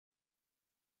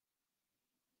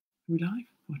we live?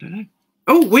 I don't know.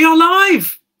 Oh, we are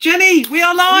live. Jenny, we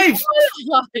are live.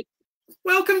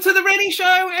 Welcome to the Renny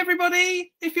Show,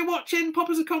 everybody. If you're watching, pop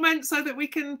us a comment so that we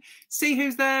can see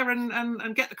who's there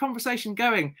and get the conversation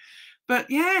going. But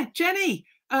yeah, Jenny,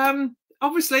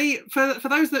 obviously, for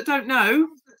those that don't know,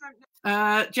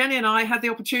 Jenny and I had the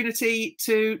opportunity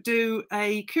to do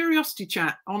a curiosity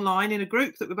chat online in a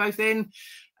group that we're both in.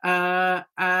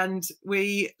 And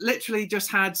we literally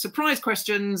just had surprise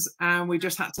questions, and we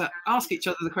just had to ask each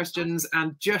other the questions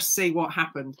and just see what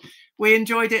happened. We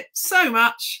enjoyed it so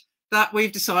much that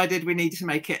we've decided we need to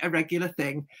make it a regular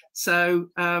thing. So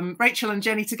Rachel and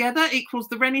Jenny together equals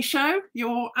the Renny Show,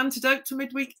 your antidote to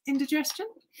midweek indigestion.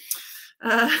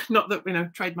 Not that, you know,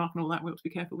 trademark and all that, we'll have to be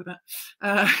careful with that.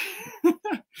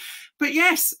 But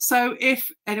yes, so if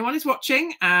anyone is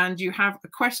watching and you have a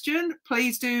question,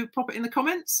 please do pop it in the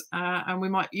comments, and we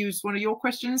might use one of your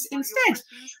questions instead,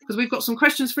 because we've got some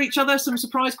questions for each other, some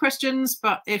surprise questions.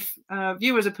 But if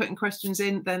viewers are putting questions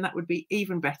in, then that would be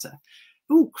even better.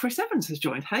 Oh, Chris Evans has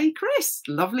joined. Hey, Chris,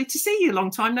 lovely to see you.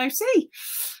 Long time no see.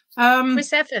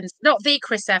 Chris Evans, not the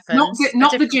Chris Evans,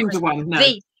 not the ginger one. No.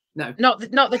 No, not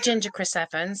the ginger Chris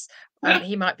Evans.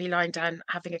 He might be lying down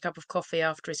having a cup of coffee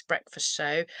after his breakfast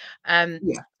show.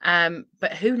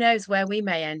 But who knows where we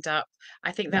may end up?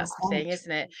 I think that's the thing,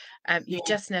 isn't it? You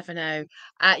just never know.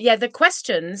 The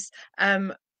questions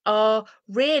are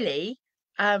really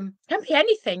can be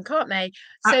anything, can't they?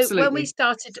 So absolutely. When we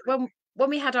started, when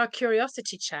we had our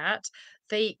curiosity chat,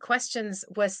 the questions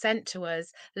were sent to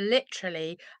us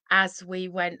literally as we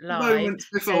went live. Moments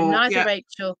before,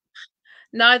 so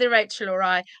neither Rachel or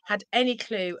I had any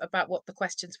clue about what the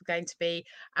questions were going to be.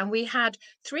 And we had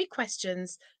 3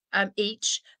 questions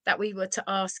each that we were to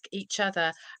ask each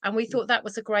other. And we thought that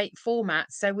was a great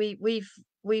format. So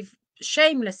we've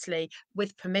shamelessly,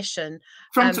 with permission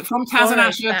from Taz and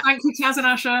Asher. Thank you, Taz and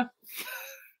Asher.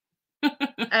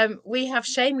 We have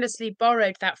shamelessly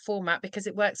borrowed that format because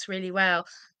it works really well.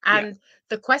 And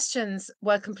the questions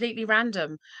were completely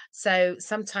random. So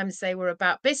sometimes they were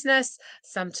about business,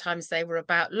 sometimes they were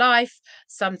about life,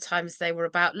 sometimes they were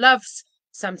about loves,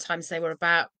 sometimes they were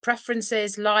about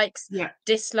preferences, likes,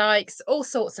 dislikes, all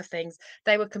sorts of things.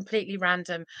 They were completely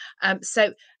random.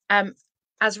 So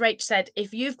as Rach said,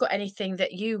 if you've got anything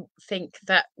that you think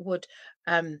that would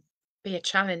be a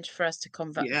challenge for us to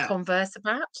converse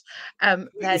about,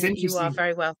 then you are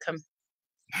very welcome.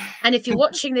 And if you're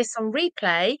watching this on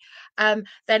replay,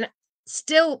 then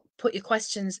still put your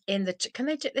questions in the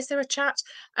is there a chat?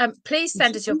 Please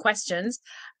send us your questions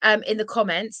in the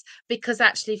comments, because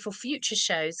actually for future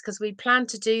shows, because we plan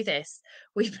to do this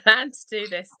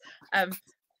on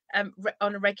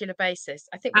a regular basis.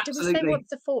 I think did we say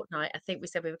once a fortnight? I think we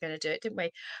said we were going to do it, didn't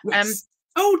we? Yes.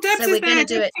 Oh, Debs is there.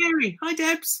 Do it. Hi,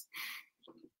 Debs.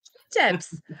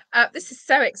 Debs, this is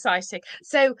so exciting.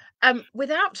 So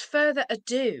without further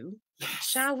ado,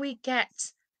 shall we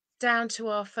get down to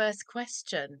our first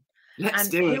question? Let's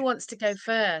do it. Who wants to go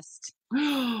first?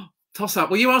 Toss up.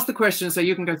 Well, you ask the question, so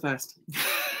you can go first.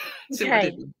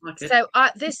 Okay. So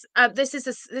this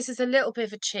is a little bit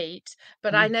of a cheat,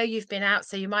 but I know you've been out,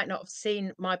 so you might not have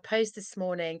seen my post this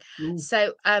morning.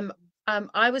 So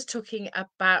I was talking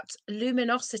about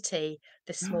luminosity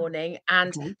this morning,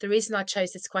 and the reason I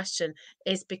chose this question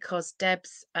is because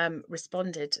Debs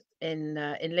responded in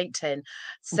LinkedIn.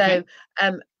 So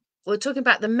we're talking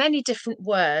about the many different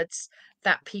words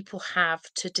that people have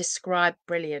to describe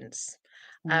brilliance.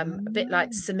 A bit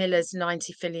like Simila's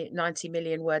 90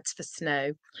 million words for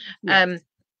snow.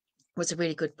 Was a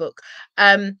really good book.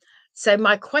 So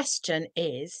my question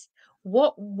is,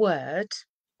 what word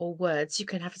or words, you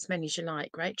can have as many as you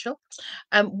like, Rachel,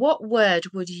 what word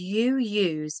would you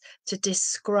use to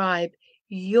describe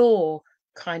your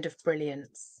kind of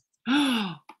brilliance?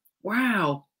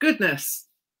 Wow, goodness.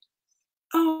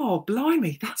 Oh,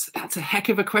 blimey, that's a heck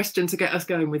of a question to get us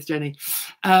going with, Jenny.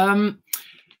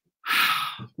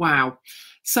 Wow.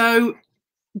 So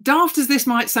daft as this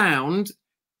might sound,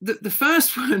 the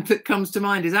first one that comes to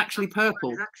mind is actually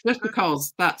purple, just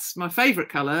because that's my favourite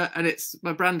colour and it's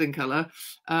my branding colour.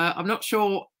 I'm not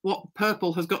sure what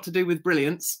purple has got to do with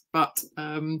brilliance, but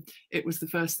it was the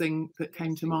first thing that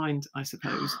came to mind, I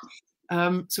suppose.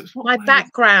 So it's my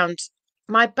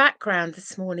background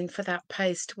this morning for that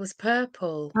post was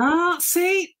purple. Ah,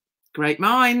 see, great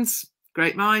minds,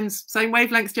 same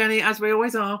wavelengths, Jenny, as we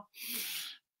always are.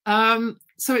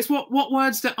 So it's what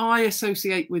words do I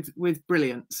associate with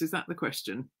brilliance? Is that the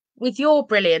question? With your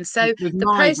brilliance. So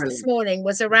the post this morning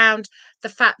was around the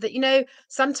fact that, you know,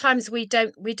 sometimes we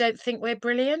don't think we're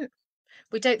brilliant.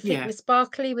 We don't think we're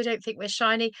sparkly. We don't think we're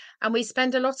shiny. And we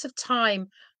spend a lot of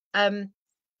time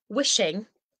wishing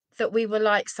that we were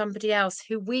like somebody else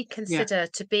who we consider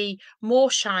to be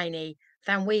more shiny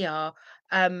than we are.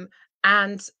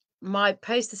 And my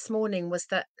post this morning was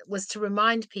to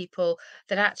remind people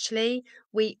that actually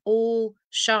we all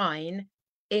shine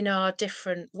in our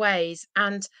different ways.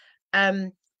 And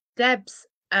Debs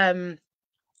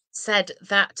said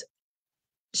that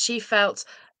she felt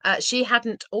she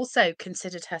hadn't also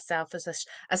considered herself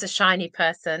as a shiny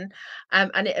person,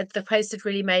 and the post had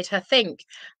really made her think.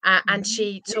 And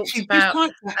she talked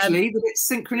about actually that it's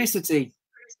synchronicity.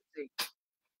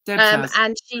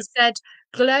 And she said,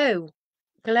 "Glow,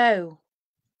 glow."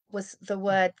 Was the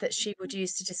word that she would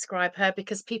use to describe her,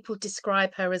 because people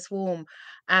describe her as warm,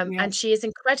 and she is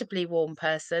incredibly warm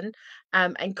person,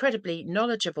 incredibly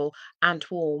knowledgeable and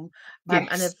warm,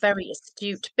 and a very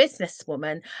astute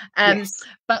businesswoman,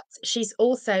 but she's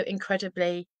also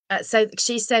incredibly so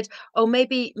she said, oh,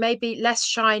 maybe less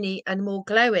shiny and more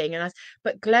glowing,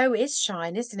 but glow is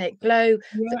shine, isn't it? Glow,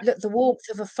 the warmth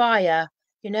of a fire,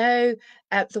 you know,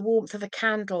 the warmth of a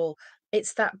candle.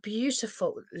 It's that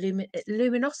beautiful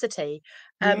luminosity,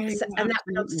 and that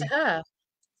belongs to her.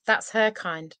 That's her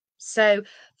kind. So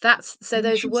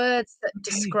those words that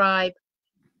describe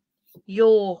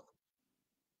your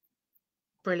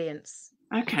brilliance.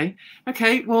 Okay.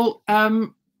 Well,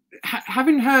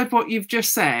 having heard what you've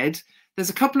just said, there's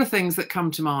a couple of things that come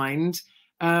to mind.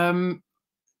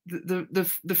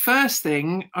 The first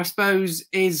thing, I suppose,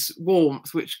 is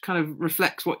warmth, which kind of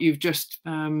reflects what you've just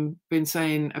been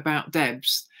saying about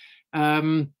Debs,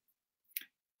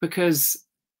 because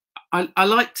I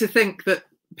like to think that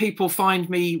people find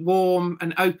me warm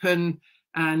and open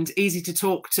and easy to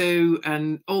talk to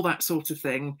and all that sort of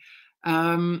thing.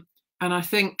 And I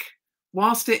think,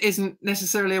 whilst it isn't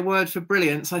necessarily a word for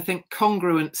brilliance, I think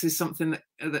congruence is something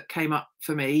that came up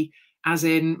for me, as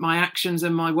in my actions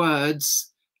and my words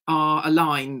are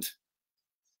aligned,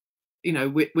 you know,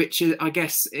 which is, I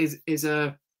guess, is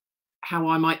a how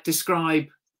I might describe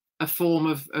a form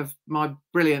of my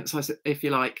brilliance, if you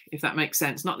like, if that makes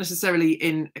sense. Not necessarily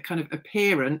in a kind of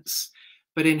appearance,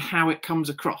 but in how it comes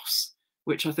across,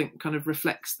 which I think kind of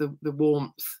reflects the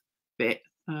warmth bit,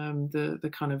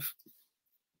 the kind of,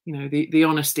 you know, the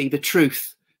honesty, the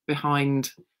truth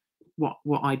behind what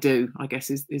I do, I guess,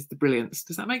 is the brilliance.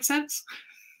 Does that make sense?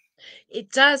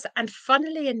 It does. And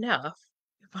funnily enough,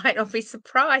 you might not be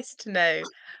surprised to know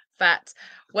that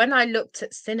when I looked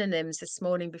at synonyms this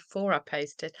morning before I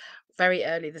posted, very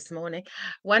early this morning,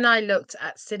 when I looked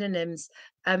at synonyms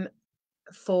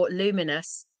for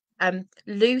luminous,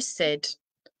 lucid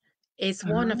is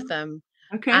one of them.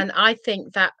 Okay. And I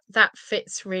think that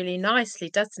fits really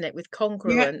nicely, doesn't it, with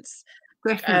congruence?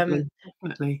 Yeah,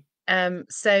 definitely.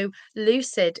 So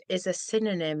lucid is a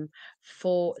synonym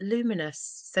for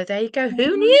luminous. So there you go.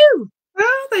 Who knew?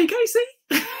 Oh, there you go. See,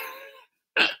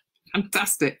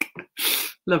 fantastic.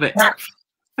 Love it.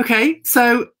 Okay,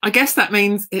 so I guess that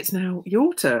means it's now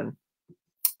your turn.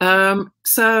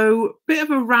 So bit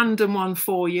of a random one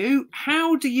for you.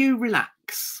 How do you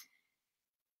relax?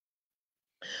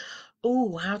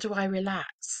 Oh, how do I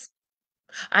relax?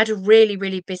 I had a really,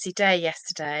 really busy day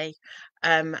yesterday.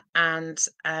 And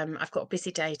I've got a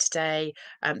busy day today.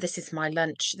 This is my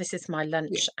lunch. This is my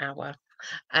lunch hour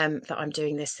that I'm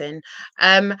doing this in.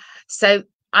 So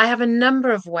I have a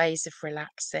number of ways of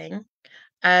relaxing.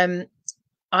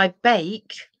 I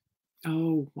bake.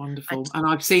 Oh, wonderful. And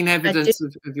I've seen evidence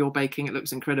of your baking. It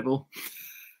looks incredible.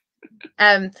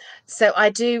 So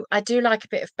I do like a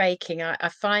bit of baking. I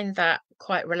find that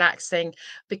quite relaxing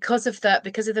because of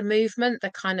the movement,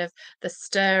 the kind of the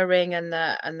stirring and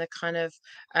the kind of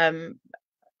and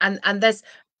there's,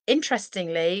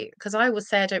 interestingly, because I will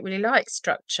say I don't really like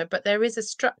structure, but there is a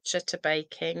structure to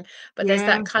baking, but there's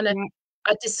that kind of,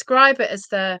 I describe it as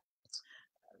the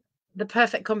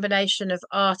perfect combination of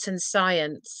art and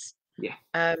science,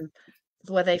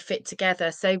 where they fit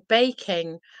together. So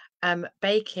baking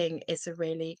is a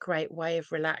really great way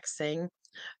of relaxing.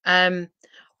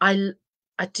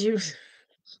 I do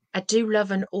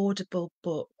love an audible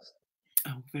book.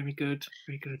 Oh, very good,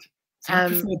 very good. So I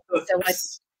prefer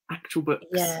books, actual books.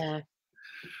 Yeah.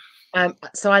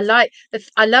 So I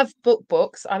love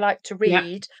books. I like to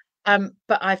read.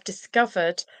 But I've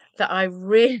discovered that I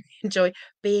really enjoy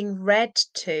being read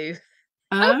to.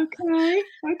 Okay.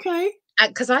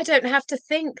 Because I don't have to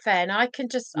think then. I can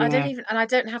just, I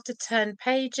don't have to turn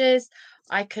pages.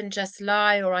 I can just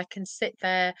lie, or I can sit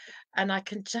there and I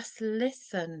can just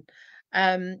listen.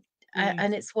 And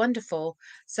it's wonderful.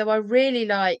 So I really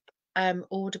like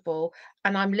Audible,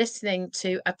 and I'm listening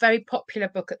to a very popular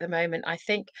book at the moment, I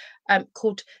think,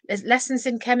 called Lessons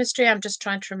in Chemistry. I'm just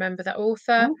trying to remember the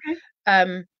author.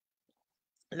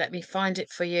 let me find it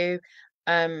for you.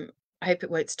 I hope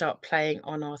it won't start playing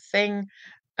on our thing.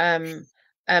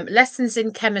 Lessons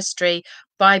in Chemistry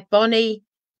by Bonnie,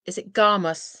 is it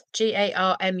Garmus?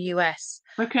 Garmus.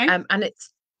 Okay. And it's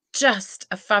just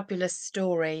a fabulous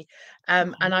story.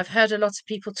 And I've heard a lot of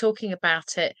people talking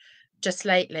about it just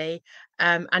lately.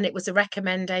 And it was a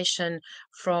recommendation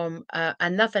from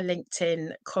another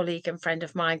LinkedIn colleague and friend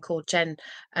of mine called Jen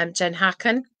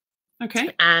Hacken.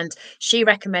 Okay. And she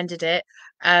recommended it.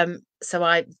 So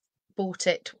I bought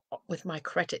it with my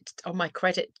credit on my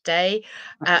credit day,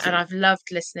 and I've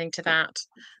loved listening to that.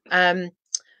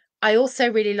 I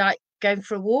also really like going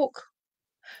for a walk,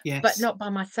 but not by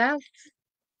myself.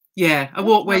 Yeah, a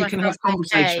walk where you can have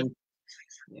conversation. Okay.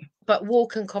 Yeah. But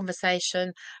walk and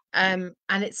conversation, and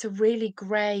it's a really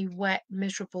grey, wet,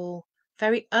 miserable,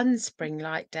 very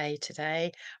unspring-like day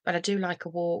today. But I do like a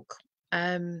walk,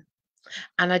 and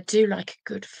I do like a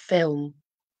good film.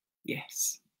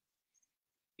 Yes.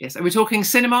 Yes. Are we talking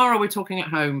cinema or are we talking at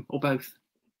home or both?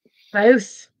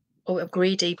 Both. Oh,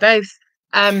 greedy, both.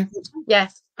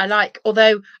 Yes, I like,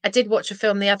 although I did watch a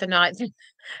film the other night,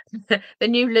 the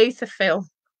new Luther film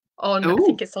on, I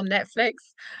think it's on Netflix,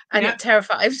 and it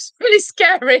terrified. It was really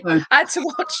scary. I had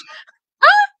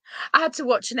to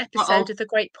watch an episode of The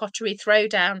Great Pottery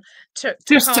Throwdown to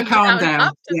calm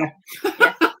down. Yeah.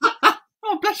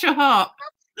 Oh, bless your heart.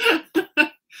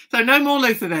 So no more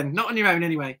Luther then, not on your own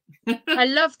anyway. I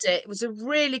loved it. It was a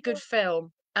really good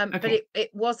film. But it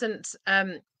wasn't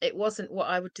what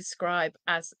I would describe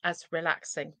as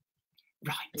relaxing.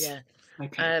 Right. Yeah.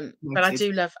 Okay. But I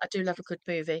do love a good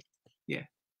movie. Yeah.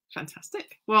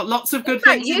 Fantastic. Well, lots of good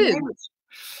things.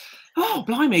 Oh,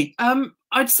 blimey.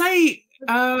 I'd say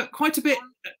quite a bit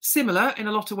similar in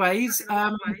a lot of ways.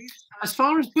 As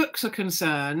far as books are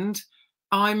concerned,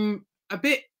 I'm a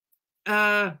bit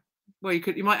well,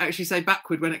 you might actually say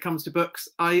backward when it comes to books.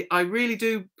 I really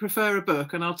do prefer a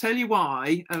book, and I'll tell you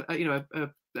why.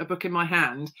 A book in my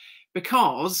hand,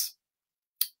 because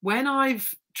when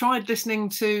I've tried listening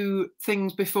to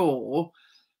things before,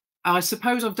 I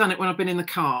suppose I've done it when I've been in the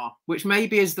car, which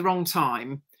maybe is the wrong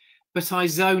time, but I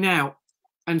zone out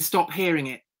and stop hearing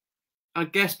it. I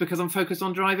guess because I'm focused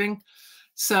on driving.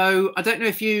 So I don't know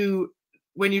if you,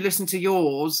 when you listen to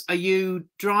yours, are you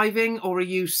driving or are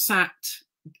you sat,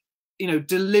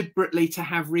 deliberately to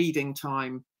have reading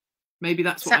time? Maybe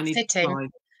that's what I need to try.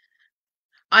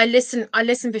 I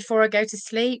listen before I go to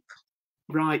sleep.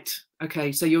 Right.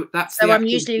 Okay. So I'm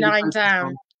usually lying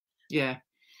down. Yeah.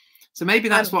 So maybe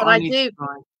that's what I need to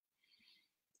try.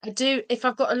 I do, if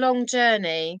I've got a long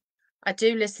journey, I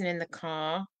do listen in the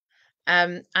car.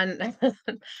 And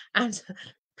and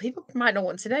people might not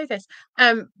want to know this.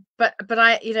 But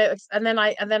I, and then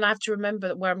I have to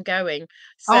remember where I'm going.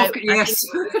 So yes.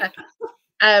 So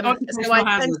I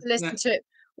tend to listen to it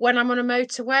when I'm on a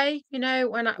motorway,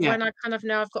 when I kind of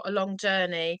know I've got a long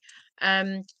journey.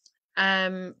 But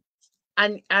then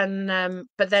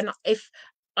if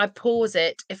I pause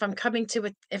it, if I'm coming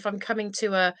to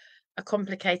a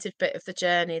complicated bit of the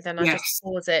journey, then I just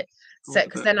pause it. So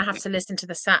because then I have to listen to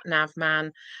the sat nav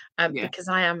man, because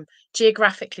I am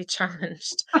geographically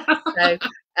challenged. So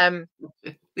I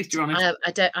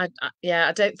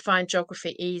don't find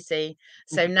geography easy.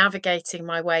 So navigating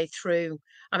my way through,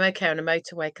 I'm okay on a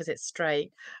motorway because it's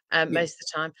straight most of the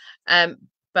time.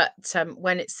 But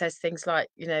when it says things like,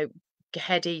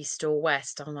 head east or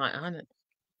west, I'm like, I don't.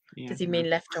 Does he mean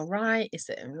left or right? Is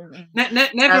it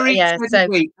never eat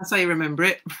sweet? That's how you remember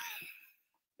it.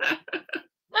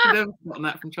 I've never forgotten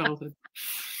that from childhood.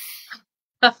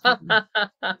 But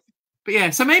yeah,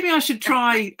 so maybe I should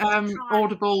try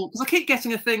Audible, because I keep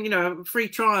getting a thing, a free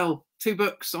trial, 2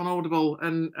 books on Audible,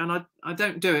 and I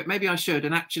don't do it. Maybe I should,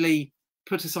 and actually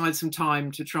put aside some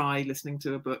time to try listening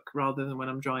to a book rather than when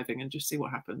I'm driving, and just see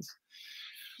what happens.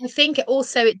 I think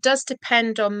also it does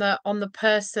depend on the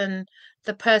person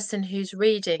who's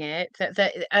reading it,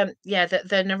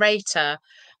 the narrator,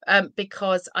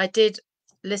 because I did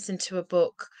listen to a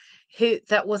book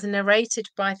that was narrated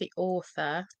by the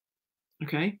author.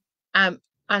 Okay. And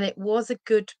it was a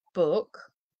good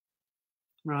book.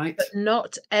 Right. But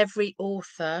not every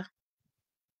author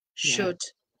should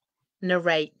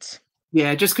narrate.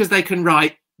 Yeah, just because they can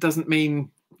write doesn't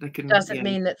mean they can. Doesn't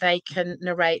mean that they can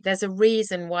narrate. There's a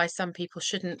reason why some people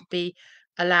shouldn't be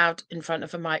allowed in front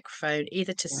of a microphone,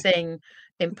 either to sing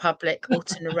in public or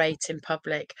to narrate in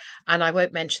public. And I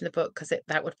won't mention the book because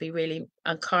that would be really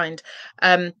unkind.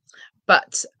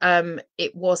 But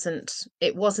it wasn't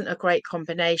a great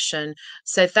combination.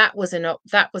 So that was a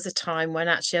time when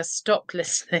actually I stopped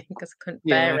listening because I couldn't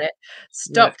bear it.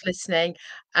 Stopped listening,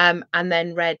 and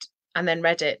then read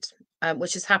it.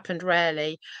 which has happened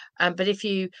rarely. But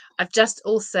I've just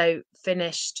also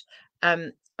finished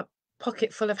A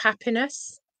Pocket Full of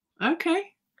Happiness. Okay.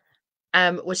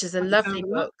 Which is a lovely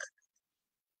book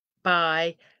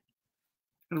by.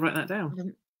 I'll write that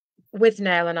down.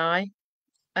 Withnail and I.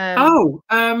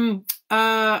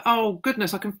 Oh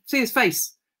goodness, I can see his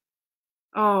face.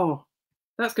 Oh,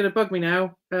 that's going to bug me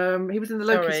now. He was in the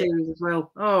Loki series as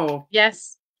well. Oh,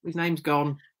 yes. His name's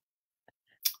gone.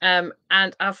 And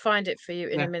I'll find it for you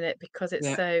in a minute, because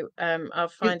it's so. I'll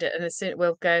find it, and as soon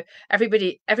we'll go.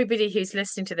 Everybody who's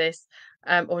listening to this,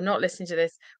 or not listening to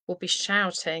this, will be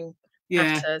shouting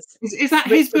at us. Is that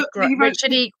his book?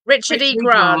 Richard E.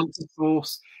 Grant, of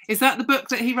course. Is that the book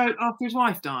that he wrote after his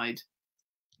wife died?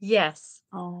 Yes.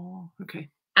 Oh, okay.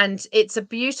 And it's a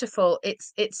beautiful.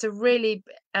 It's a really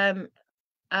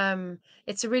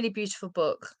it's a really beautiful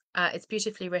book. It's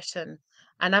beautifully written,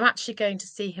 and I'm actually going to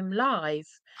see him live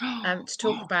to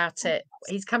talk about it.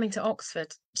 He's coming to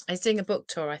Oxford. He's doing a book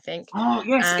tour, I think. Oh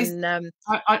yes, and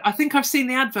I think I've seen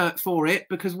the advert for it,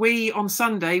 because on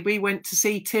Sunday we went to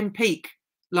see Tim Peake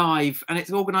live, and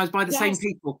it's organised by the same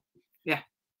people. Yeah.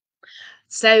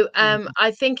 So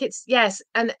I think it's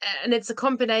and it's a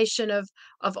combination of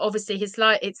obviously his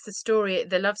life. It's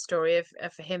the love story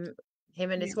of him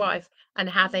and his wife, and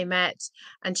how they met,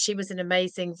 and she was an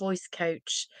amazing voice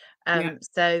coach.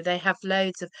 So they have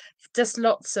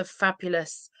lots of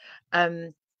fabulous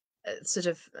sort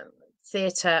of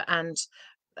theatre and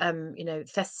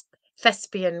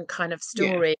thespian kind of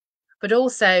story, but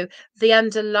also the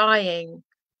underlying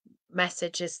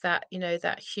message is that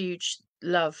that huge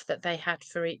love that they had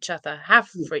for each other,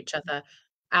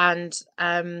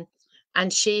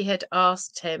 and she had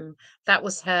asked him, that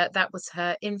was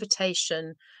her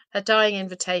invitation, her dying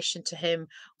invitation to him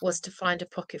was to find a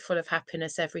pocket full of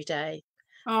happiness every day.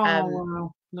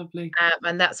 Wow, lovely.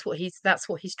 And that's what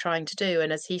he's trying to do,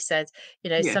 and as he said,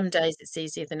 some days it's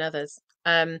easier than others.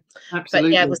 Absolutely. But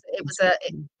yeah,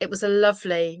 it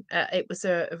was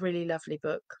a really lovely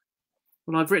book.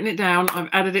 Well, I've written it down. I've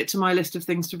added it to my list of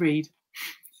things to read.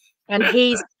 And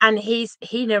he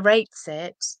narrates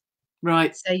it,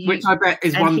 right? So which I bet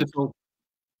is wonderful.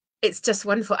 It's just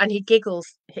wonderful, and he giggles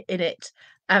in it.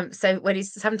 So when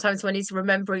he's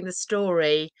remembering the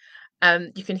story,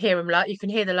 you can hear you can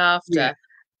hear the laughter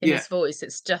in his voice.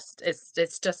 It's just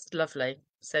lovely.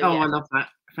 So I love that.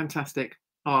 Fantastic.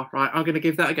 Oh, right. I'm going to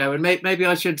give that a go, and maybe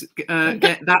I should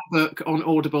get that book on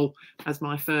Audible as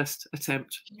my first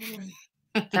attempt.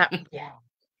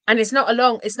 And it's not a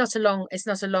long.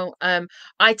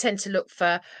 I tend to look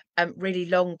for really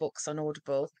long books on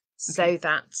Audible, so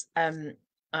that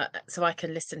so I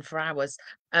can listen for hours.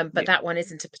 But that one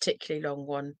isn't a particularly long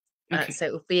one, so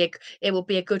it will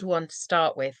be a good one to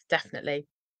start with, definitely.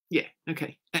 Yeah.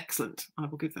 Okay. Excellent. I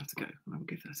will give that a go.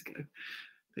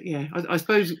 But yeah, I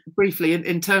suppose briefly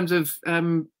in terms of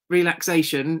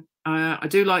relaxation, I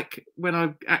do like, when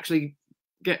I actually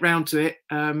get round to it,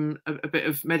 a bit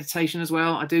of meditation as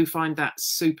well. I do find that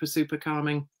super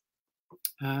calming.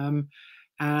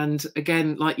 And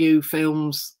again, like you,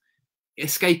 films,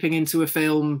 escaping into a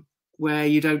film where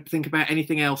you don't think about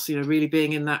anything else, really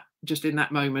being in that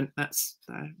moment, that's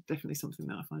definitely something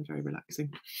that I find very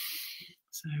relaxing.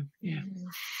 So yeah.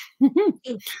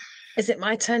 Is it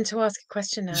my turn to ask a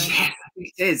question now? Yeah,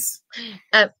 it is.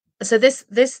 So this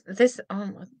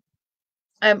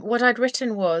what I'd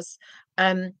written was,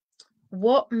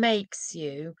 what makes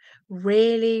you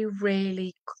really,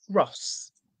 really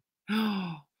cross?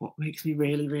 Oh, what makes me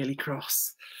really, really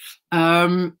cross?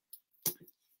 Right,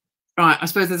 I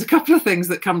suppose there's a couple of things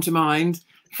that come to mind.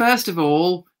 First of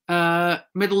all,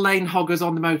 middle lane hoggers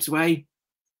on the motorway.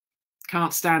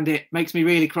 Can't stand it. Makes me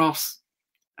really cross.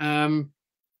 I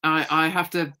have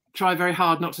to try very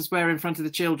hard not to swear in front of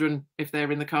the children if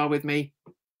they're in the car with me.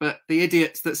 But the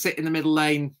idiots that sit in the middle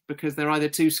lane because they're either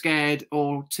too scared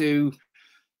or too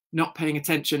not paying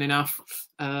attention enough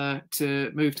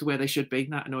to move to where they should be,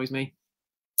 that annoys me.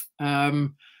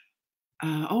 There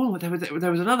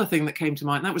was another thing that came to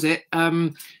mind. That was it.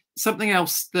 Something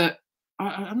else that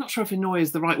I'm not sure if annoy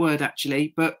is the right word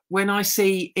actually, but when I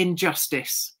see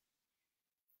injustice,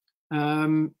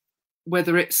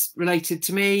 whether it's related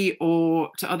to me or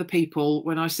to other people,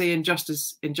 when I see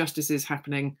injustices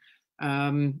happening,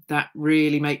 that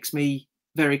really makes me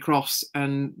very cross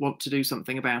and want to do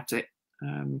something about it.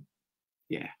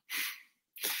 Yeah,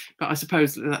 but I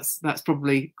suppose that's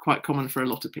probably quite common for a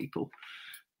lot of people.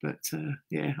 But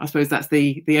yeah, I suppose that's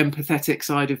the empathetic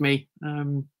side of me,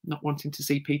 not wanting to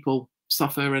see people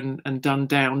suffer and done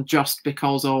down just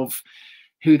because of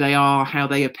who they are, how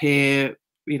they appear,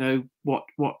 what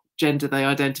gender they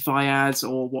identify as,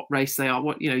 or what race they are,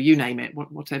 what, you name it,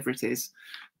 whatever it is.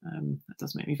 That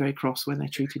does make me very cross when they're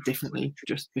treated differently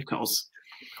just because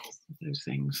of those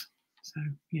things. So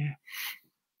yeah.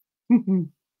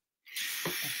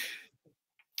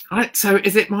 Right, so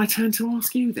is it my turn to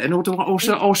ask you then, or do you want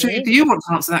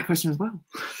to answer that question as well?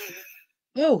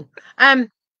 Oh,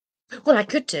 well, I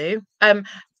could do.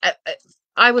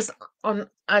 I was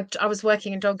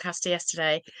working in Doncaster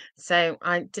yesterday, so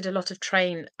I did a lot of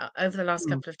train over the last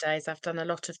couple of days. I've done a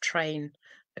lot of train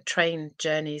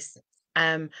journeys,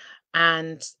 and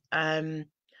the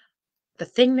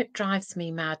thing that drives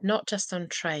me mad, not just on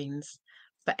trains,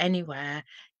 but anywhere,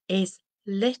 is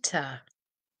litter.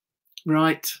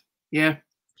 Right. Yeah.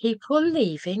 People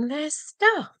leaving their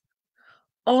stuff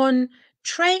on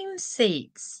train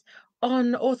seats,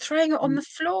 or throwing it on the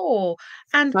floor,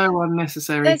 and so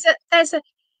unnecessary.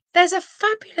 There's a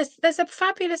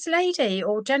fabulous lady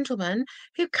or gentleman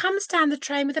who comes down the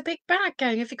train with a big bag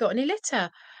going, "Have you got any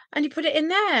litter?" And you put it in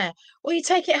there, or you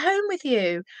take it home with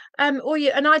you. And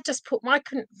I just put my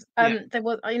couldn't there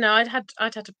was, I'd had a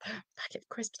packet of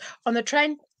crisps on the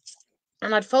train,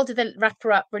 and I'd folded the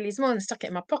wrapper up really small and stuck it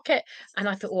in my pocket. And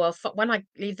I thought, well, when I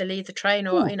leave the train,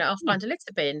 or I'll find a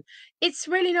litter bin. It's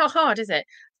really not hard, is it?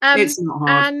 It's not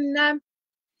hard.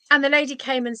 And the lady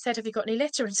came and said, "Have you got any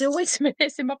litter?" And so, wait a minute,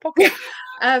 it's in my pocket.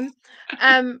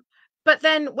 But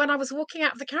then when I was walking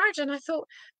out of the carriage, and I thought,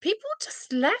 people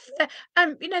just left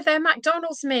their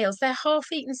McDonald's meals, their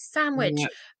half-eaten sandwich,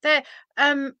 their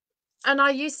and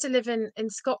I used to live in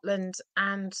Scotland,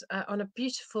 and on a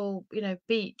beautiful,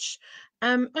 beach,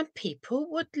 and people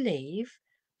would leave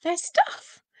their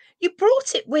stuff. You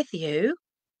brought it with you.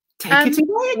 Take it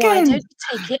away again. Why don't you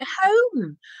take it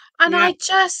home? And I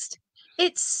just,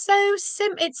 it's so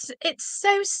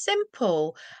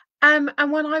simple. And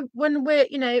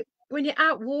when you're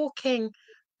out walking,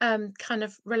 kind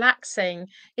of relaxing,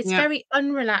 it's very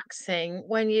unrelaxing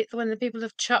when the people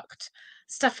have chucked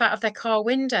stuff out of their car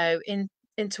window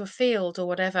into a field or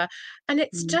whatever. And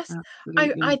it's just,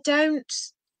 I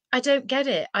don't get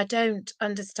it. I don't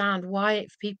understand why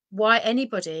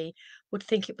anybody would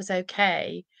think it was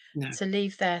okay to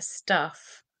leave their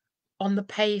stuff on the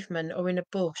pavement or in a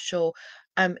bush, or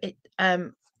I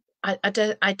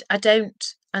don't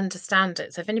understand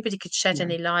it. So if anybody could shed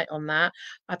any light on that,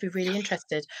 I'd be really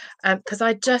interested, because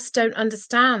I just don't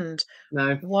understand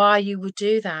why you would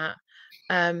do that,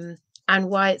 and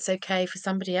why it's okay for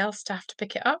somebody else to have to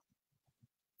pick it up.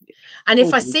 And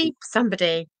if I see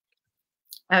somebody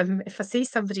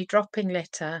dropping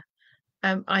litter,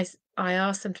 I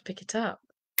ask them to pick it up.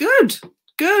 Good.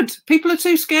 People are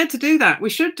too scared to do that.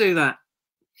 We should do that.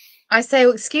 I say,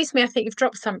 "Well, excuse me, I think you've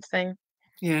dropped something."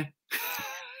 Yeah.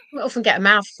 I often get a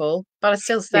mouthful, but I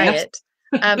still say it,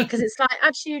 because it's like,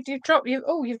 actually, you've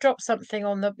dropped something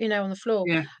on the floor.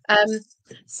 Yeah.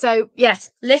 So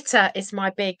yes, litter is my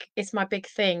big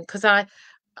thing, because just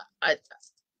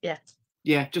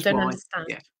don't why. understand.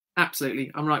 Yeah, absolutely.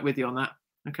 I'm right with you on that.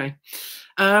 Okay.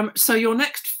 So your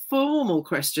next formal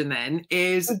question then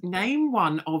is, name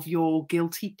one of your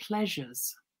guilty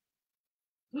pleasures.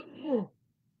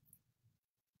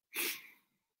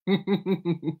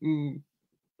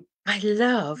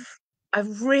 I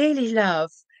really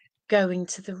love going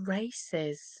to the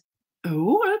races.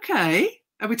 Oh, okay.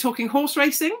 Are we talking horse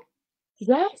racing?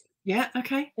 Yes. Yeah.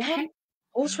 Okay. Yeah. Okay.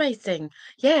 Horse racing.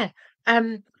 Yeah.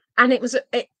 And it was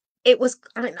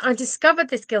I mean, I discovered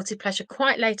this guilty pleasure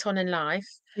quite late on in life.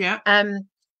 Yeah.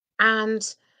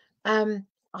 And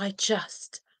I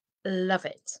just love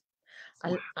it.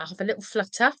 I have a little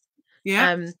flutter.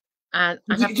 Yeah. And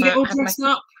I have you get all dressed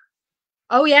up?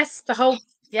 Oh yes, the whole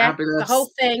Fabulous. the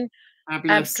whole thing.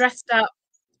 Fabulous. Dressed up.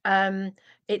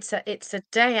 It's a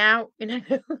day out,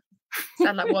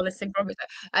 sound like Wallace and Gromit.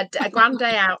 A grand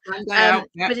day out.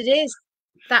 But it is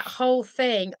that whole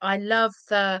thing. I love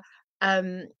the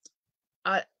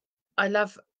I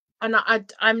love, and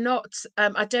I'm not,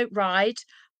 I don't ride.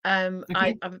 I'm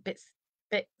a bit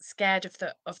scared of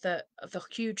the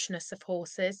hugeness of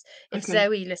horses. If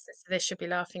Zoe listens to this, she'll be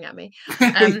laughing at me.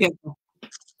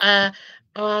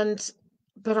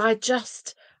 But I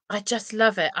just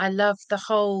love it. I love the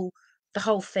whole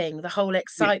thing, the whole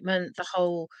excitement, the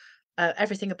whole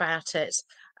everything about it.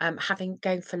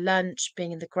 Going for lunch,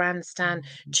 being in the grandstand,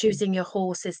 choosing your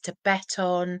horses to bet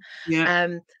on.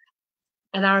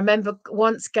 And I remember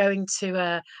once going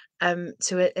to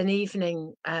an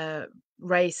evening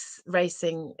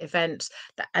racing event,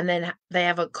 and then they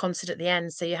have a concert at the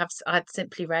end. So I had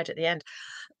Simply Red at the end,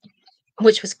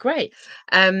 which was great.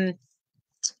 And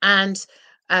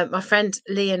my friend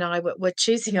Lee and I were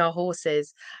choosing our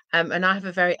horses, and I have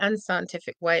a very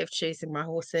unscientific way of choosing my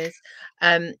horses.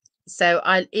 So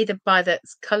I either by the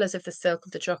colours of the silk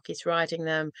of the jockeys riding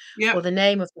them, or the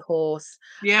name of the horse,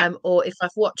 or if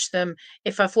I've watched them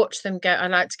go, I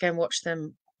like to go and watch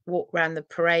them walk around the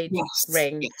parade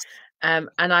ring. And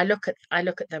I look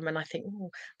at them and I think, oh,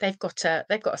 they've got a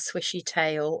swishy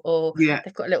tail, or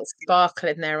they've got a little sparkle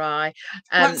in their eye.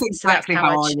 That's exactly so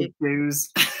how I would choose.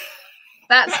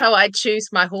 That's how I choose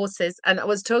my horses. And I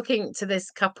was talking to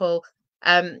this couple,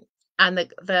 and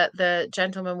the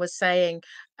gentleman was saying,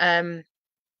 oh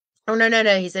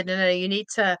no, he said, no, you need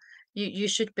to, you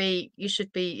should be,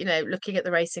 looking at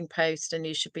the racing post, and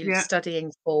you should be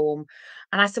studying form.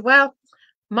 And I said, well,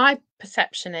 my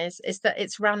perception is that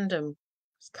it's random.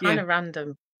 It's kind of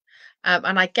random.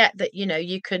 And I get that,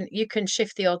 you can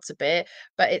shift the odds a bit,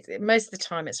 but most of the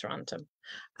time it's random.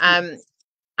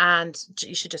 And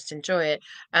you should just enjoy it.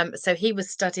 So he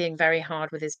was studying very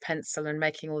hard with his pencil and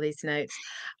making all these notes,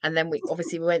 and then we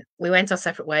obviously we went our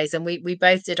separate ways, and we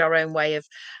both did our own way of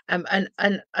and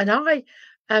I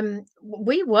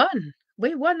we won.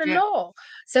 We won a lot.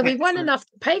 So we won enough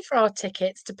to pay for our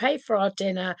tickets, to pay for our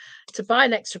dinner, to buy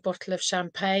an extra bottle of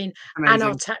champagne. Amazing. And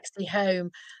our taxi home.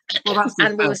 Well,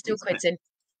 and we were still quitting.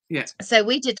 Yeah. So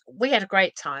we had a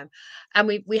great time, and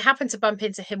we happened to bump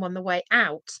into him on the way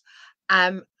out.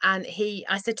 And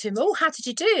I said to him, oh, how did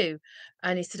you do?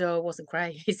 And he said, oh, it wasn't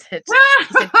great. He said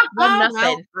 1-0. Well,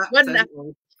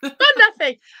 1-0.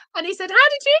 1-0. And he said, how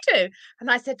did you do? And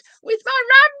I said, with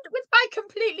my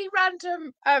completely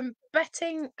random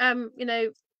betting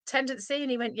tendency. And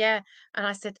he went, yeah. And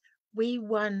I said, we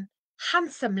won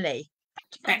handsomely.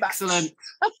 Excellent.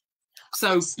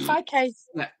 So 5K.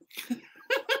 Yeah.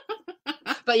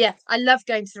 But yeah, I love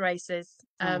going to the races.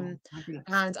 And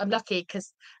I'm lucky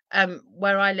because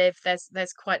where I live,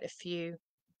 there's quite a few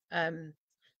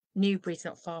Newbury's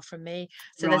not far from me,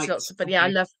 so there's lots of, but yeah, I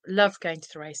love going to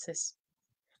the races.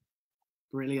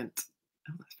 Brilliant.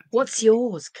 What's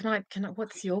yours?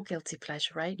 What's your guilty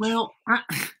pleasure, Rach? Well,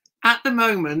 at the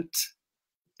moment,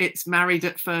 it's Married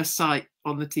at First Sight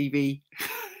on the TV.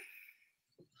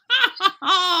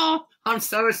 I'm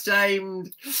so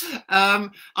ashamed.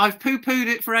 I've poo-pooed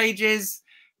it for ages.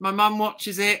 My mum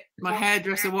watches it, my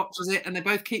hairdresser watches it, and they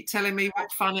both keep telling me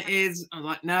what fun it is. I'm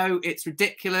like, no, it's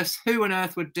ridiculous. Who on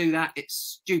earth would do that? It's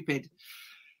stupid.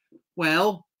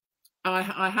 Well,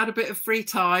 I had a bit of free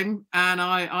time, and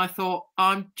I thought,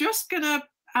 I'm just going to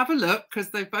have a look, because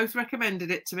they've both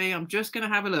recommended it to me. I'm just going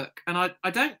to have a look. And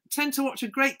I don't tend to watch a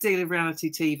great deal of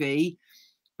reality TV,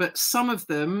 but some of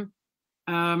them,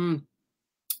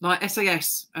 like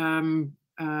SAS,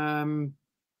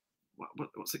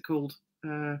 what's it called?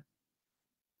 The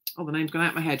name's gone out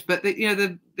of my head, but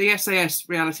the SAS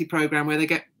reality program where they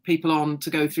get people on to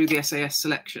go through the SAS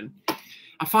selection.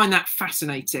 I find that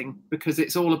fascinating, because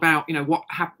it's all about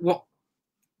what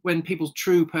when people's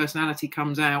true personality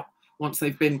comes out once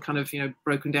they've been kind of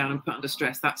broken down and put under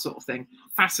stress, that sort of thing.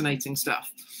 Fascinating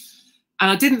stuff. And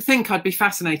I didn't think I'd be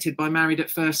fascinated by Married at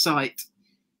First Sight,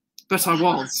 but I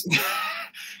was.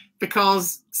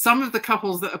 Because some of the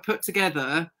couples that are put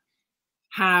together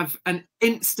have an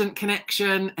instant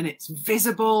connection, and it's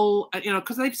visible,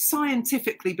 because they've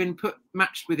scientifically been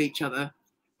matched with each other,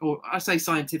 or I say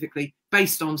scientifically,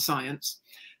 based on science.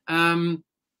 But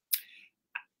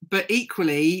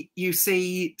equally, you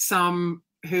see some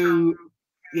who,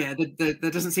 there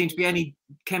doesn't seem to be any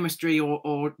chemistry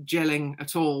or gelling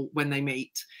at all when they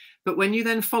meet. But when you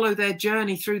then follow their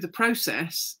journey through the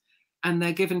process, and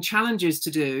they're given challenges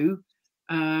to do,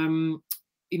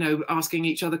 asking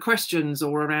each other questions,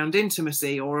 or around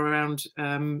intimacy, or around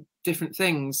different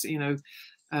things,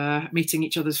 meeting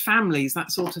each other's families,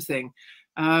 that sort of thing.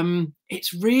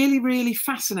 It's really, really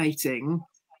fascinating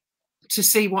to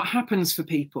see what happens for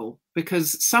people,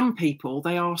 because some people,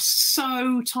 they are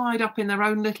so tied up in their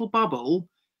own little bubble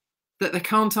that they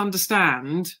can't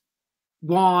understand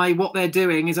why what they're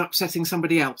doing is upsetting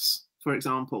somebody else, for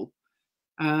example.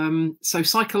 So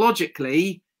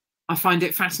psychologically, I find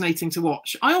it fascinating to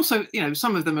watch. I also,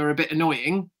 some of them are a bit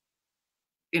annoying,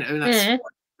 and that's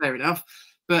fair enough.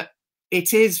 But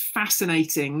it is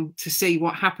fascinating to see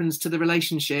what happens to the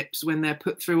relationships when they're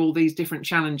put through all these different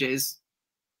challenges,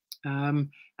 and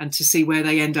to see where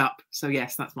they end up. So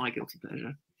yes, that's my guilty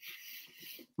pleasure.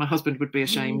 My husband would be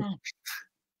ashamed.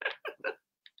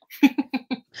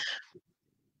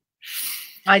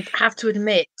 I'd have to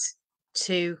admit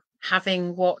to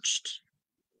having watched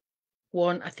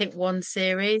one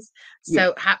series.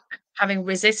 So having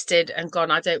resisted and gone,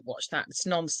 I don't watch that. It's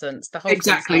nonsense. The whole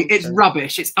exactly. It's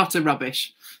rubbish. It's utter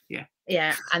rubbish. Yeah.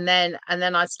 Yeah. And then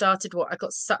I started I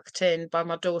got sucked in by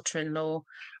my daughter-in-law,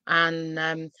 and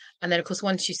then of course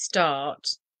once you start,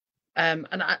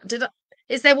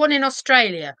 is there one in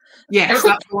Australia? Yes,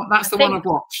 that's the one I've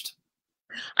watched.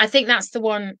 I think that's the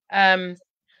one. I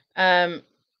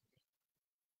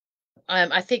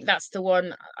think that's the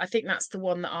one. I think that's the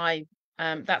one that I.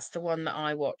 That's the one that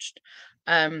I watched.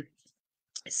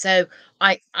 So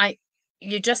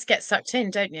you just get sucked in,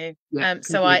 don't you? Yeah,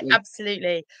 so I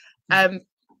absolutely. And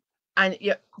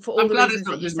for all the reasons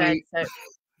that you said. So,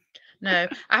 no,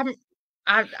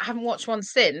 I haven't watched one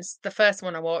since the first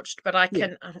one I watched, but I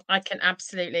can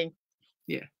absolutely.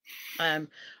 Yeah.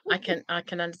 I can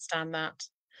understand that.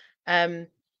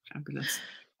 Fabulous.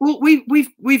 Well,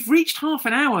 we've reached half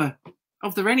an hour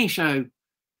of the Renny Show.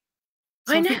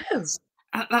 So I know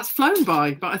that's flown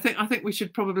by, but I think we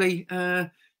should probably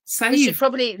save. We should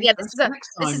probably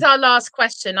this is our last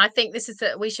question. I think this is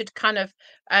we should kind of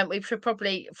we should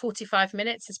probably 45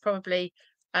 minutes is probably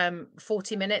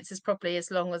 40 minutes is probably as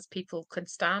long as people can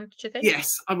stand. Do you think?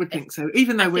 Yes, I would think so.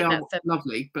 Even though we are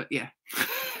lovely, but yeah.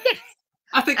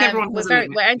 I think everyone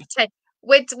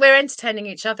we're entertaining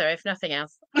each other, if nothing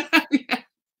else.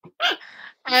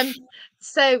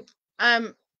 So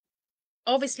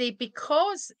obviously,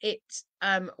 because it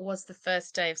was the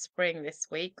first day of spring this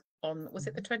week, was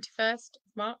it the 21st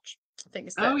of March? I think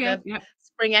it's the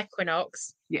spring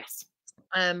equinox. Yes.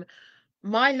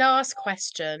 My last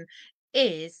question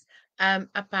is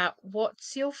about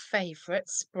what's your favourite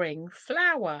spring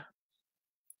flower?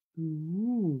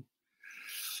 Ooh.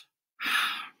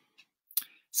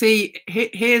 See,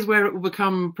 here's where it will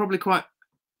become probably quite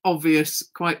obvious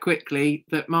quite quickly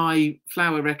that my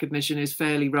flower recognition is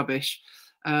fairly rubbish.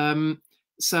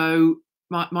 So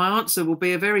my answer will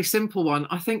be a very simple one.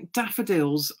 I think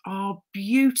daffodils are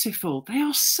beautiful. They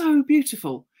are so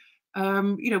beautiful.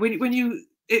 You know,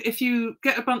 if you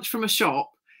get a bunch from a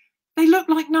shop, they look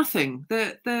like nothing.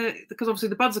 They're because obviously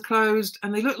the buds are closed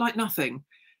and they look like nothing.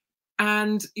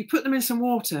 And you put them in some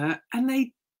water and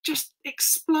they just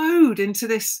explode into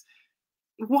this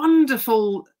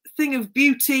wonderful thing of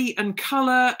beauty and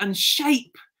colour and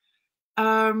shape.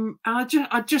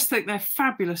 I just think they're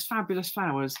fabulous, fabulous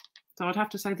flowers. So I'd have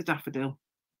to say the daffodil.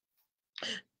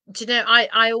 Do you know,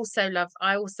 I also love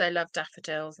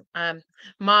daffodils.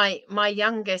 My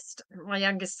youngest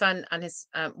son and his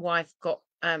wife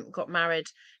got married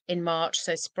in March,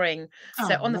 so spring.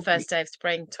 So on the first day of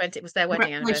spring, it was their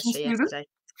wedding anniversary yesterday.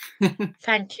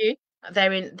 Thank you.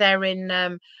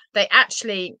 They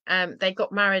actually they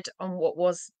got married on what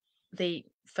was the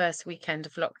first weekend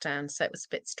of lockdown, so it was a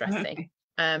bit stressy.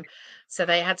 So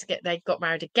they got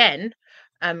married again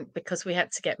because we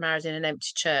had to get married in an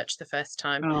empty church the first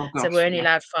time. So we're only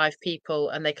allowed 5 people,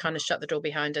 and they kind of shut the door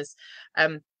behind us,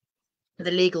 the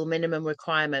legal minimum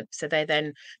requirement. So they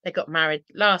got married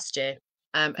last year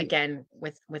again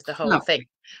with the whole thing,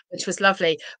 which was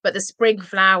lovely. But the spring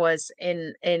flowers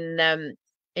in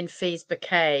Fee's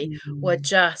bouquet were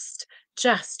just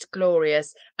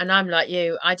glorious. And I'm like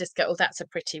you, I just go, oh, that's a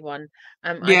pretty one.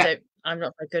 I'm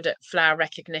not very good at flower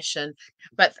recognition,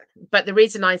 but the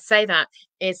reason I say that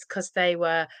is because they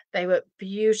were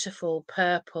beautiful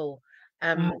purples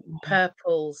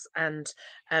and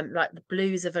like the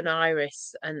blues of an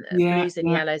iris and blues and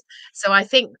yellows. So I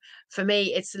think for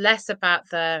me it's less about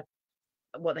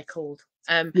what they're called,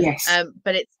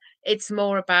 but it's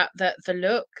more about the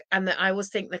look, and I always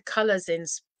think the colours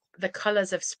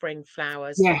of spring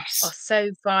flowers are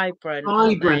so vibrant.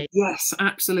 Yes,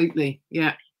 absolutely.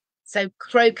 Yeah. So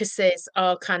crocuses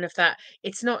are kind of that.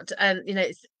 It's not,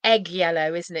 it's egg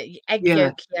yellow, isn't it? Egg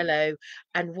yolk yellow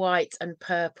and white and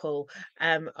purple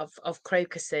of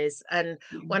crocuses. And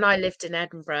when I lived in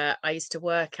Edinburgh, I used to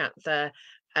work at the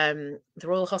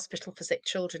Royal Hospital for Sick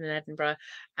Children in Edinburgh,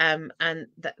 and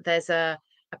there's a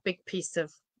big piece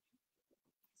of,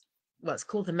 well, it's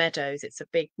called the Meadows. It's a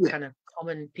big kind of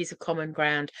common piece of common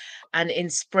ground, and in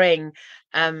spring,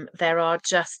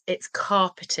 it's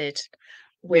carpeted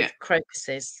with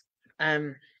crocuses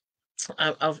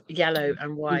of yellow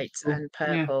and white and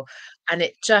purple, and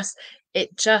it just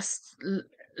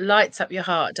lights up your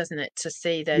heart, doesn't it, to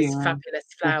see those fabulous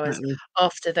flowers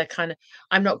after the kind of.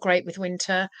 I'm not great with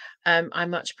winter. I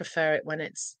much prefer it when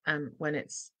it's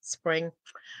spring.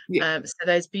 So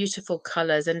those beautiful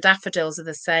colors, and daffodils are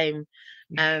the same.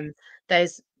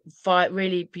 Those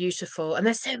really beautiful, and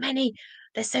there's so many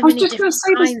different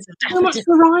kinds of daffodils. So much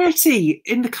variety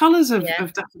in the colours of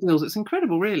daffodils. It's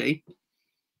incredible, really.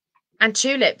 And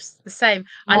tulips, the same.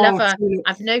 I love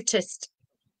I've noticed,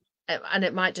 and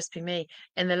it might just be me,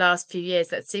 in the last few years,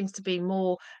 that seems to be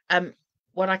more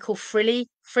what I call frilly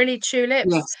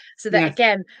tulips. Yes. So that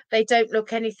again, they don't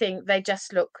look anything, they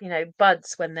just look, you know,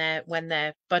 buds when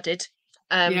they're budded.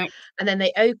 And then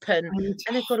they open and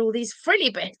they've got all these frilly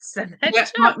bits. And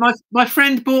my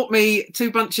friend bought me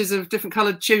 2 bunches of different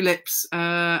coloured tulips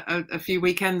a few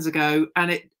weekends ago,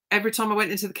 and every time I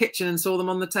went into the kitchen and saw them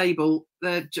on the table,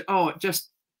 it just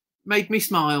made me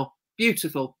smile.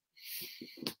 Beautiful.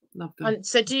 Love them. And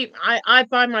so I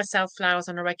buy myself flowers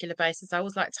on a regular basis. I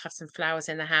always like to have some flowers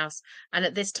in the house, and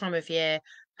at this time of year,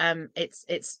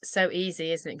 it's so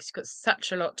easy, isn't it? Because you've got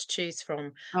such a lot to choose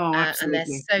from. And they're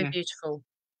so beautiful.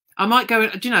 I might go.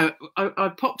 Do you know? I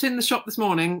popped in the shop this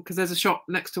morning because there's a shop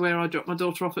next to where I drop my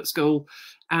daughter off at school,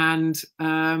 and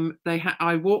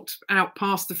I walked out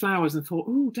past the flowers and thought,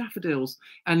 "Ooh, daffodils,"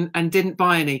 and didn't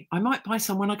buy any. I might buy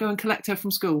some when I go and collect her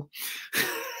from school.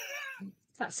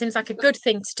 That seems like a good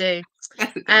thing to do.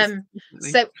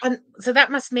 So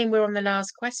that must mean we're on the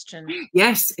last question.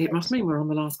 Yes, it must mean we're on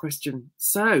the last question.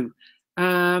 So,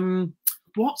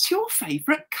 what's your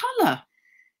favourite colour?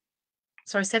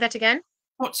 Sorry, say that again.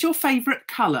 What's your favourite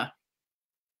colour?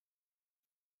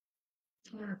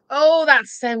 Oh,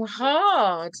 that's so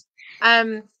hard.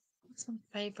 What's my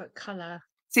favourite colour?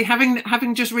 See,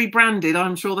 having just rebranded,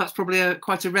 I'm sure that's probably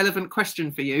quite a relevant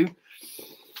question for you.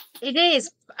 It is,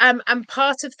 and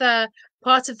part of the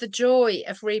joy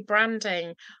of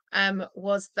rebranding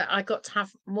was that I got to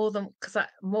have more than, because I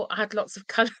had lots of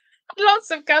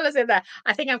colours in there.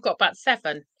 I think I've got about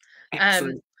 7.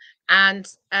 Excellent. And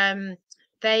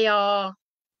they are,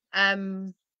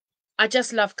 I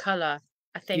just love colour.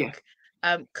 I think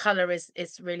colour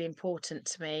is really important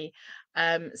to me.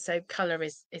 So colour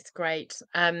is great.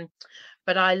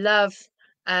 But I love,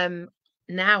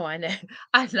 now I know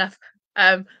I love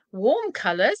warm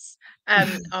colors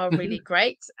are really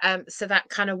great. So that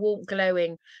kind of warm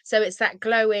glowing, so it's that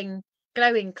glowing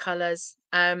colors.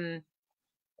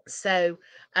 So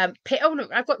oh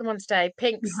look, I've got them on today.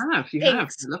 Pinks, you have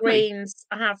greens.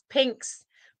 I have pinks,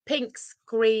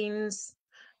 greens,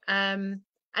 and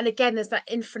again there's that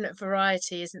infinite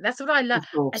variety, isn't it? That's what I love.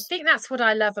 I think that's what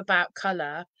I love about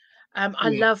color. I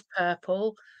love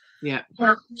purple.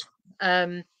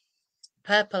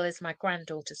 Purple is my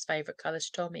granddaughter's favorite color. She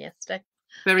told me yesterday.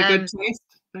 Very good taste.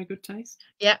 Very good taste.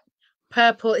 Yeah,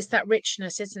 purple is that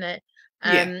richness, isn't it?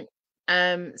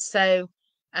 So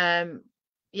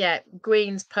yeah,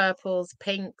 greens, purples,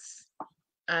 pinks,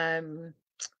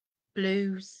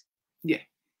 blues. Yeah.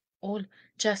 All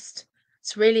just,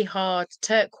 it's really hard.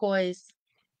 Turquoise,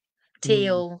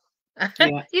 teal.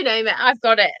 You name it, I've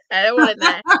got it all in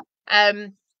there.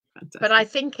 But I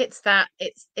think it's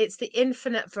it's the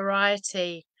infinite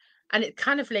variety, and it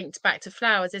kind of linked back to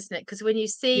flowers, isn't it? Because when you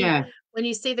see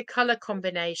the color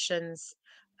combinations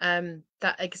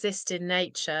that exist in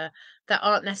nature that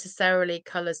aren't necessarily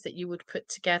colors that you would put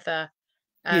together,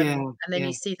 and then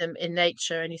you see them in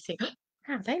nature and you think,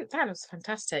 oh, that was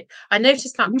fantastic. I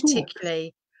noticed that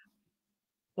particularly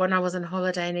when I was on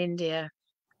holiday in India,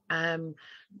 and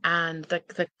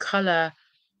the color,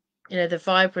 you know, the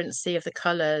vibrancy of the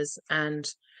colors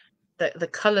and the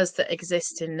colors that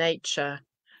exist in nature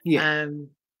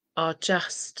are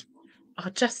just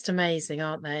amazing,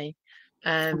 aren't they?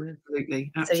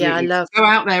 Absolutely. So yeah, I love, go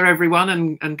out there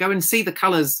everyone and go and see the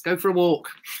colors. Go for a walk.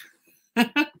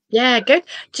 Yeah, go.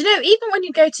 Do you know, even when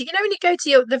you go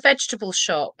to, the vegetable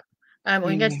shop,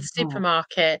 or you go to the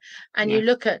supermarket and you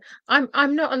look at,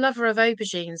 I'm not a lover of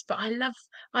aubergines, but I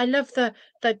love the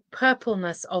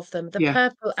purpleness of them, the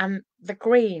purple and the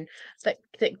green that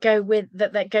go with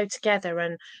that go together.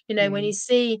 And you know, when you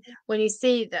see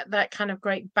that kind of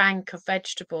great bank of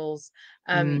vegetables,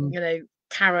 you know,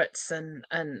 carrots and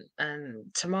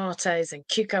tomatoes and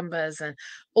cucumbers and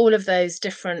all of those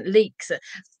different leeks,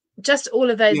 just all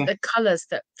of those the colors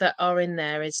that are in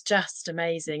there is just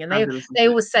amazing. And they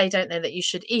always say, don't they, that you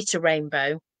should eat a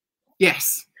rainbow.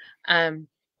 Yes. I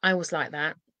always like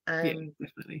that.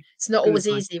 Definitely. It's not always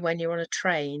easy when you're on a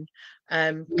train.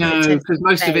 No, because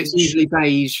most of it's usually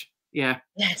beige.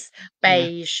 Yes,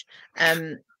 beige.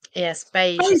 Yes,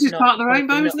 beige is part of the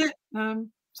rainbow, isn't it?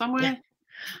 Somewhere.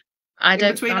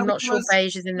 I'm not sure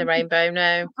beige is in the rainbow,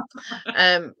 no.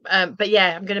 But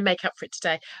yeah, I'm going to make up for it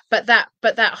today. But that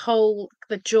whole,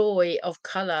 the joy of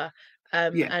color,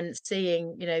 and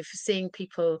seeing, you know, seeing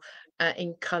people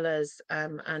in colors,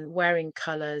 and wearing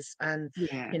colors, and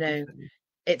you know,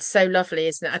 it's so lovely,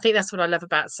 isn't it? I think that's what I love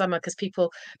about summer, because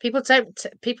people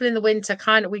in the winter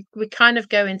kind of we kind of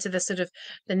go into the sort of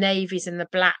the navies and the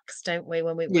blacks, don't we?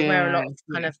 When we wear a lot of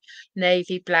kind of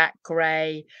navy, black,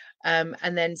 grey,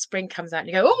 and then spring comes out and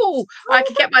you go, oh, I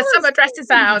can get my summer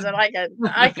dresses out and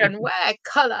I can wear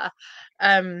colour.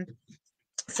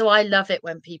 So I love it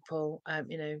when people,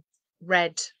 you know,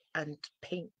 red and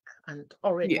pink and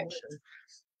orange. And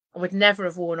I would never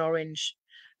have worn orange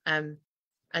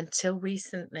until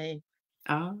recently.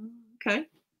 Oh, okay.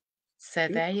 So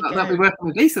there you go. That'll be working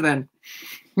with Lisa then.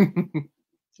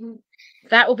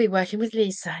 That will be working with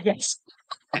Lisa, yes.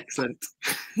 Excellent.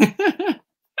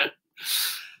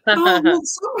 Oh, well,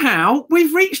 somehow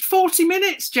we've reached 40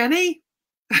 minutes, Jenny.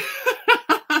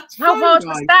 How hard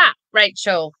was that,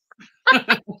 Rachel?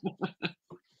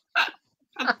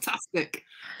 Fantastic.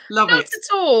 Love it. Not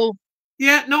at all.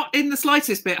 Yeah, not in the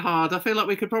slightest bit hard. I feel like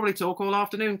we could probably talk all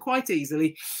afternoon quite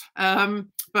easily.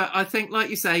 But I think, like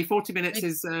you say, 40 minutes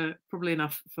is probably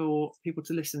enough for people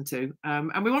to listen to.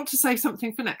 And we want to save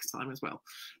something for next time as well.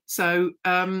 So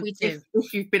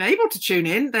if you've been able to tune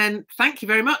in, then thank you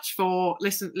very much for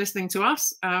listening to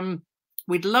us.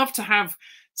 We'd love to have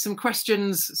some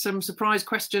questions, some surprise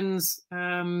questions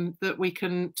that we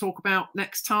can talk about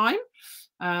next time.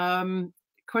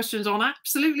 Questions on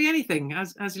absolutely anything,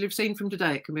 as you've seen from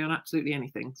today. It can be on absolutely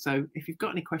anything. So if you've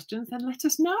got any questions, then let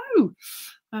us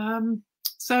know.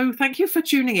 So thank you for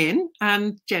tuning in,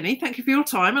 and Jenny, thank you for your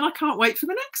time, and I can't wait for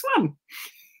the next one.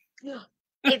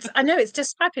 I know, it's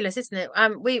just fabulous, isn't it?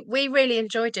 We really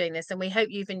enjoy doing this, and we hope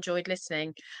you've enjoyed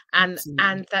listening, and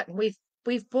that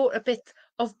we've brought a bit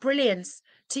of brilliance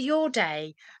to your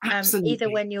day, either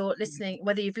when you're listening,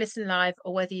 whether you've listened live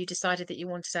or whether you decided that you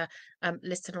wanted to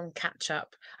listen on catch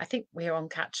up. I think we're on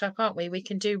catch up, aren't we? We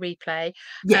can do replay.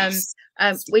 Yes.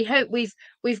 We hope we've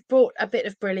brought a bit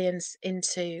of brilliance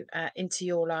into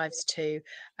your lives too.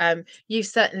 You've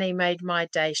certainly made my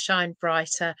day shine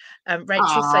brighter,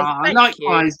 Rachel. So thank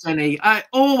likewise, you. Jenny. I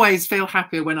always feel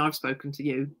happier when I've spoken to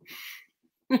you.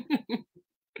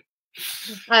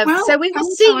 Well, so we will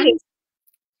see you.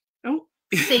 Oh.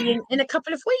 See you in a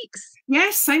couple of weeks.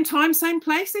 Yes, same time, same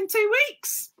place in 2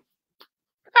 weeks.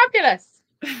 Fabulous.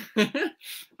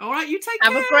 All right, you take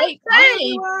care. Have a great day. Bye,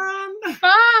 everyone.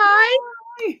 Bye.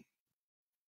 Bye.